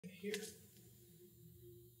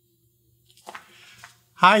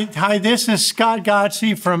Hi, this is Scott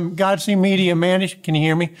Godsey from Godsey Media Management. Can you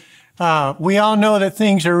hear me? We all know that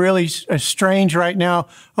things are really strange right now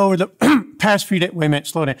over the past few days. Wait a minute,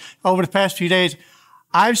 slow down. Over the past few days,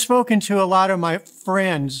 I've spoken to a lot of my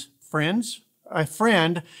a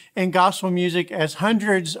friend in gospel music, as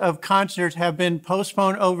hundreds of concerts have been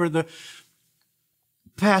postponed over the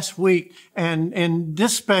past week. And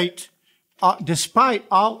despite all,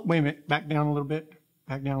 wait a minute, back down a little bit.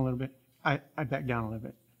 I backed down a little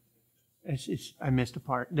bit. I missed a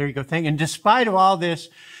part. There you go. Thank you. And despite of all this,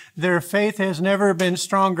 their faith has never been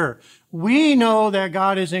stronger. We know that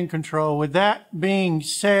God is in control. With that being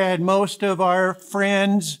said, most of our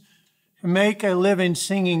friends make a living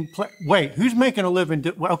singing. Wait, who's making a living?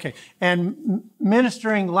 Okay. And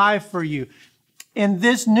ministering live for you. In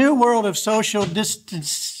this new world of social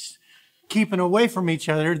distance, keeping away from each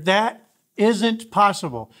other, that isn't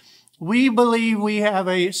possible. We believe we have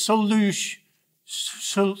a solution,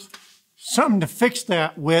 something to fix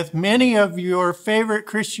that with. Many of your favorite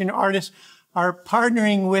Christian artists are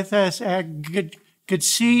partnering with us at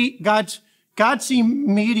Godsey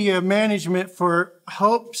Media Management for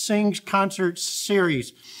HopeSings Concerts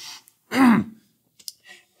series. And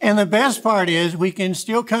the best part is we can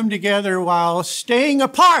still come together while staying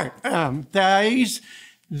apart.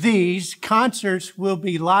 These concerts will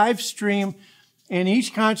be live streamed, and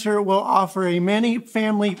each concert will offer a family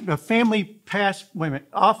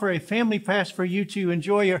pass for you to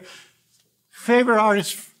enjoy your favorite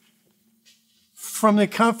artists from the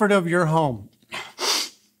comfort of your home.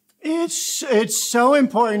 It's so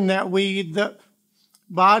important that we, the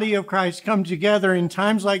body of Christ, come together in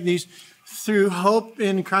times like these through hope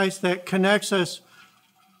in Christ that connects us.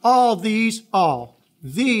 All these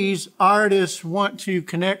artists want to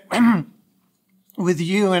connect with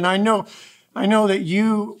you, and I know that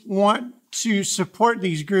you want to support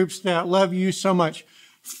these groups that love you so much.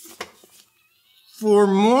 For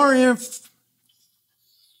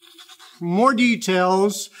more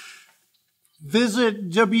details, visit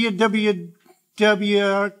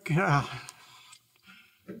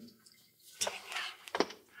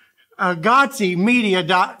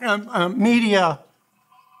www.godseymedia.media.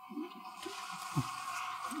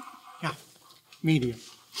 Media.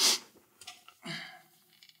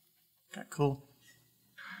 Got cool.